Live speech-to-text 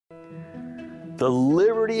The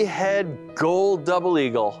Liberty Head Gold Double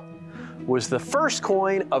Eagle was the first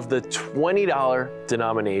coin of the $20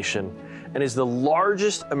 denomination and is the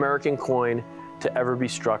largest American coin to ever be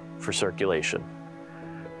struck for circulation.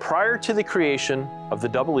 Prior to the creation of the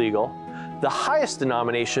Double Eagle, the highest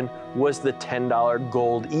denomination was the $10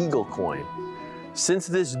 Gold Eagle coin. Since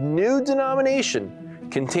this new denomination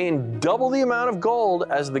contained double the amount of gold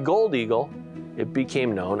as the Gold Eagle, it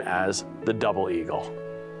became known as the Double Eagle.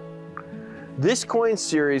 This coin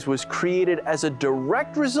series was created as a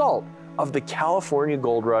direct result of the California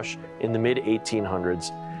gold rush in the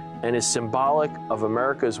mid-1800s and is symbolic of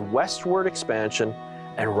America's westward expansion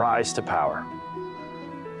and rise to power.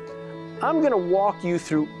 I'm going to walk you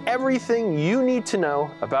through everything you need to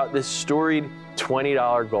know about this storied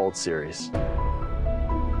 $20 gold series.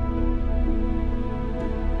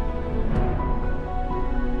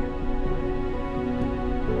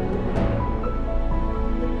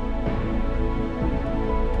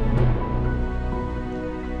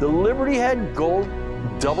 The Liberty Head Gold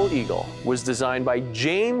Double Eagle was designed by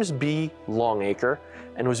James B. Longacre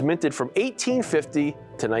and was minted from 1850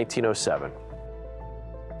 to 1907.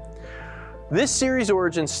 This series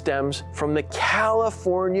origin stems from the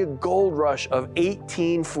California gold rush of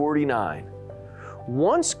 1849.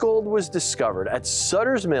 Once gold was discovered at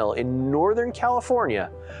Sutter's Mill in Northern California,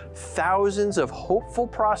 thousands of hopeful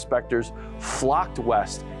prospectors flocked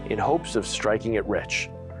west in hopes of striking it rich.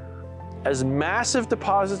 As massive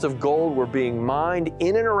deposits of gold were being mined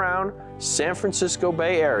in and around San Francisco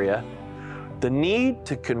Bay Area, the need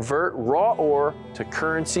to convert raw ore to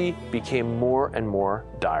currency became more and more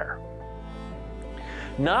dire.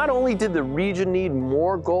 Not only did the region need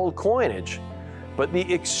more gold coinage, but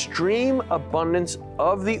the extreme abundance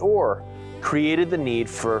of the ore created the need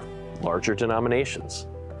for larger denominations.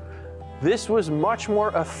 This was much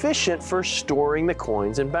more efficient for storing the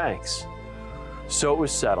coins in banks. So it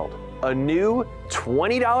was settled. A new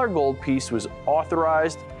 $20 gold piece was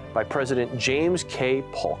authorized by President James K.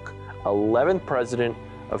 Polk, 11th President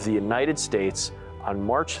of the United States, on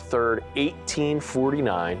March 3,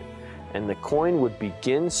 1849, and the coin would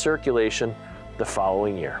begin circulation the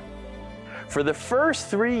following year. For the first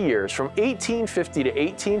 3 years, from 1850 to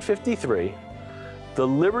 1853, the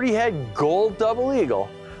Liberty Head Gold Double Eagle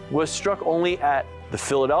was struck only at the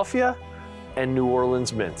Philadelphia and New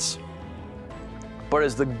Orleans mints. But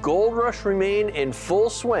as the gold rush remained in full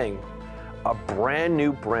swing, a brand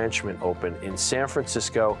new branch mint opened in San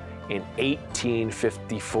Francisco in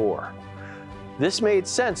 1854. This made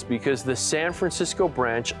sense because the San Francisco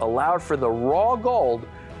branch allowed for the raw gold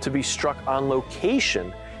to be struck on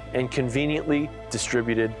location and conveniently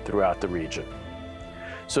distributed throughout the region.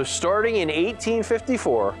 So starting in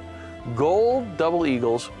 1854, gold double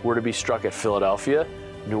eagles were to be struck at Philadelphia,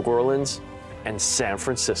 New Orleans, and San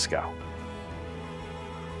Francisco.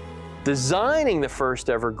 Designing the first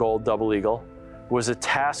ever gold double eagle was a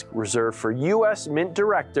task reserved for U.S. Mint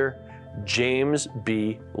Director James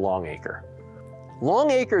B. Longacre.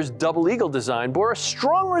 Longacre's double eagle design bore a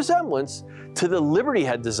strong resemblance to the Liberty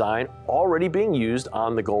Head design already being used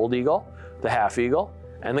on the Gold Eagle, the Half Eagle,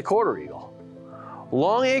 and the Quarter Eagle.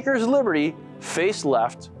 Longacre's Liberty faced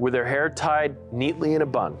left with her hair tied neatly in a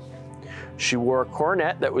bun. She wore a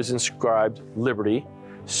coronet that was inscribed Liberty,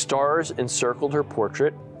 stars encircled her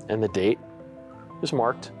portrait, and the date was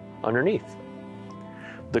marked underneath.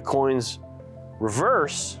 The coin's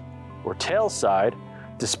reverse, or tail side,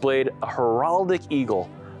 displayed a heraldic eagle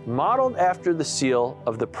modeled after the seal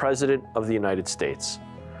of the President of the United States.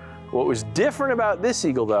 What was different about this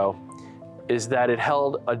eagle, though, is that it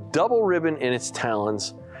held a double ribbon in its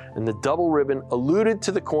talons, and the double ribbon alluded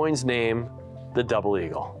to the coin's name, the Double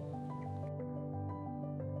Eagle.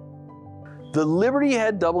 The Liberty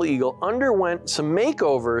Head Double Eagle underwent some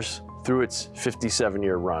makeovers through its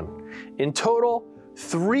 57-year run. In total,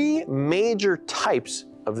 3 major types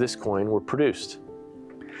of this coin were produced.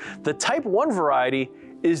 The Type 1 variety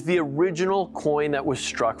is the original coin that was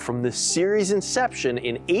struck from the series inception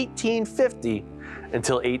in 1850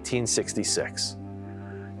 until 1866.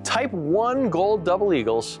 Type 1 gold double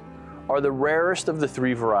eagles are the rarest of the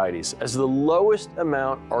 3 varieties, as the lowest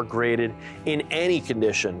amount are graded in any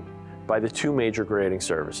condition by the 2 major grading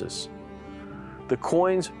services. The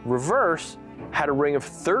coin's reverse had a ring of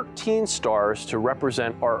 13 stars to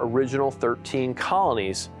represent our original 13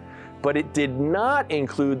 colonies, but it did not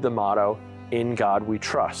include the motto, "In God We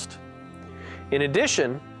Trust." In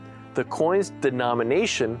addition, the coin's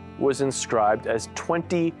denomination was inscribed as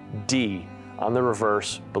 20D on the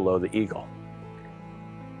reverse below the eagle.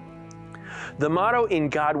 The motto, "In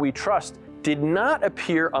God We Trust," did not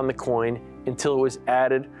appear on the coin until it was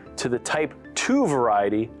added to the Type 2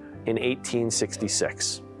 variety in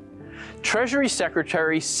 1866. Treasury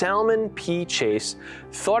Secretary Salmon P. Chase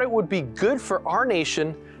thought it would be good for our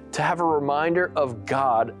nation to have a reminder of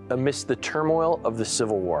God amidst the turmoil of the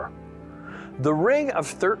Civil War. The ring of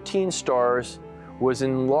 13 stars was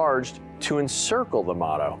enlarged to encircle the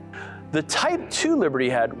motto. The Type II Liberty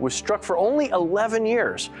Head was struck for only 11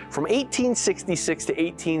 years, from 1866 to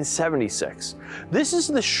 1876. This is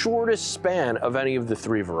the shortest span of any of the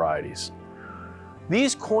three varieties.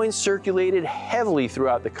 These coins circulated heavily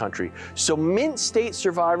throughout the country, so mint state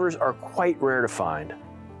survivors are quite rare to find.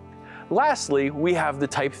 Lastly, we have the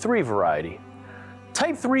Type III variety.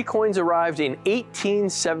 Type III coins arrived in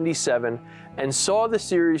 1877 and saw the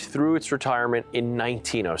series through its retirement in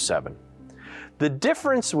 1907. The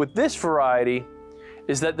difference with this variety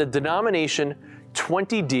is that the denomination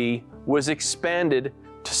 20D was expanded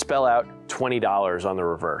to spell out $20 on the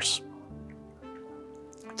reverse.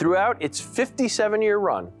 Throughout its 57-year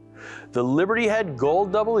run, the Liberty Head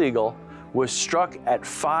Gold Double Eagle was struck at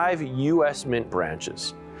 5 U.S. mint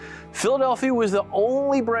branches. Philadelphia was the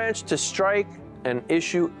only branch to strike an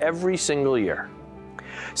issue every single year.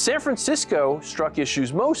 San Francisco struck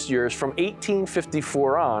issues most years from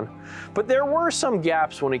 1854 on, but there were some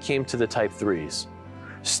gaps when it came to the Type IIIs.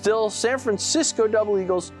 Still, San Francisco Double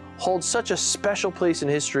Eagles hold such a special place in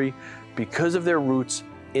history because of their roots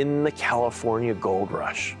in the California Gold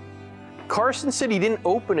Rush. Carson City didn't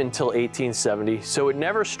open until 1870, so it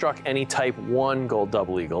never struck any Type I Gold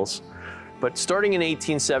Double Eagles. But starting in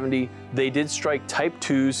 1870, they did strike Type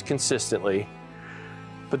IIs consistently.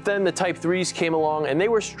 But then the Type IIIs came along and they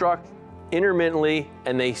were struck intermittently,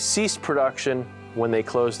 and they ceased production when they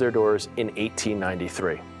closed their doors in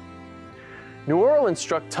 1893. New Orleans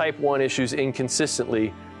struck Type I issues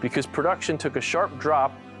inconsistently because production took a sharp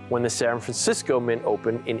drop when the San Francisco Mint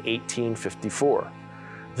opened in 1854.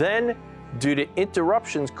 Then, due to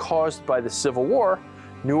interruptions caused by the Civil War,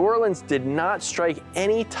 New Orleans did not strike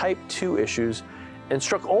any Type II issues and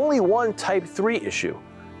struck only one Type III issue,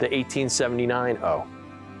 the 1879 O.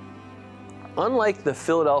 Unlike the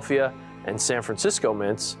Philadelphia and San Francisco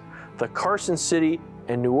mints, the Carson City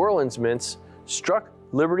and New Orleans mints struck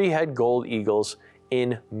Liberty Head Gold Eagles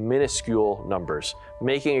in minuscule numbers,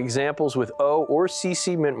 making examples with O or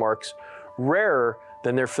CC mint marks rarer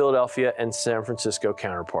than their Philadelphia and San Francisco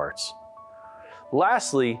counterparts.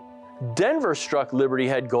 Lastly, Denver struck Liberty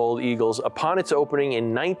Head Gold Eagles upon its opening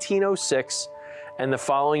in 1906 and the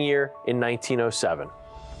following year in 1907.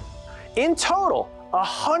 In total,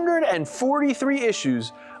 143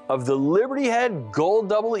 issues of the Liberty Head Gold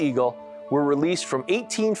Double Eagle were released from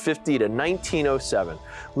 1850 to 1907,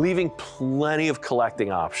 leaving plenty of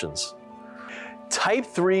collecting options. Type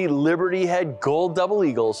III Liberty Head Gold Double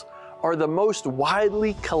Eagles are the most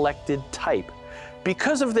widely collected type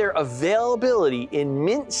because of their availability in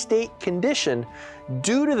mint state condition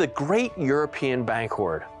due to the great European bank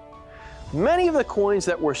hoard. Many of the coins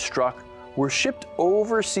that were struck were shipped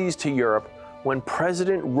overseas to Europe when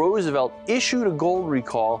President Roosevelt issued a gold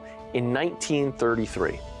recall in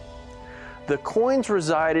 1933. The coins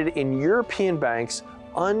resided in European banks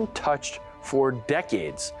untouched for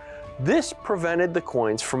decades. This prevented the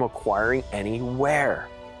coins from acquiring any wear.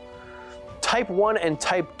 Type I and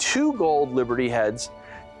Type II gold Liberty Heads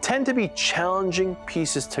tend to be challenging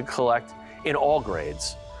pieces to collect in all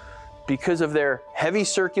grades. Because of their heavy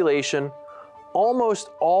circulation, almost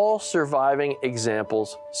all surviving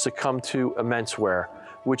examples succumbed to immense wear,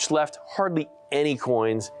 which left hardly any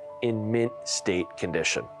coins in mint state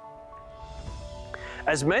condition.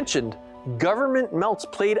 As mentioned, government melts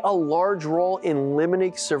played a large role in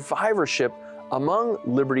limiting survivorship among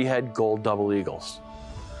Liberty Head Gold Double Eagles.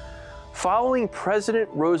 Following President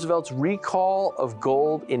Roosevelt's recall of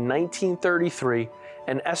gold in 1933,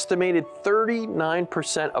 an estimated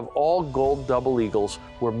 39% of all gold double eagles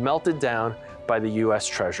were melted down by the U.S.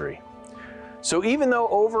 Treasury. So even though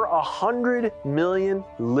over 100 million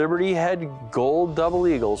Liberty Head Gold Double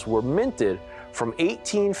Eagles were minted from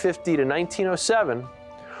 1850 to 1907,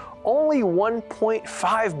 only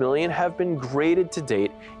 1.5 million have been graded to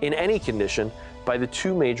date in any condition by the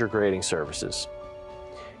two major grading services.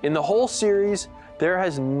 In the whole series, there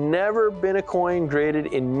has never been a coin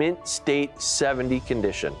graded in mint state 70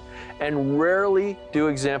 condition, and rarely do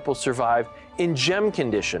examples survive in gem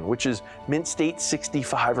condition, which is mint state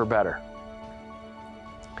 65 or better.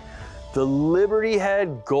 The Liberty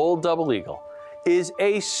Head Gold Double Eagle is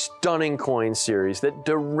a stunning coin series that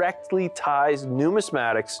directly ties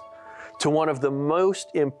numismatics to one of the most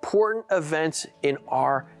important events in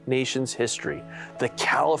our nation's history, the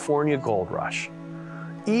California Gold Rush.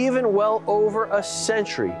 Even well over a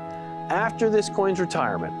century after this coin's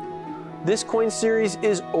retirement, This coin series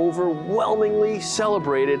is overwhelmingly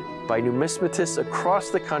celebrated by numismatists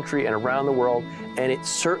across the country and around the world, and it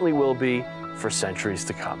certainly will be for centuries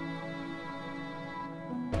to come.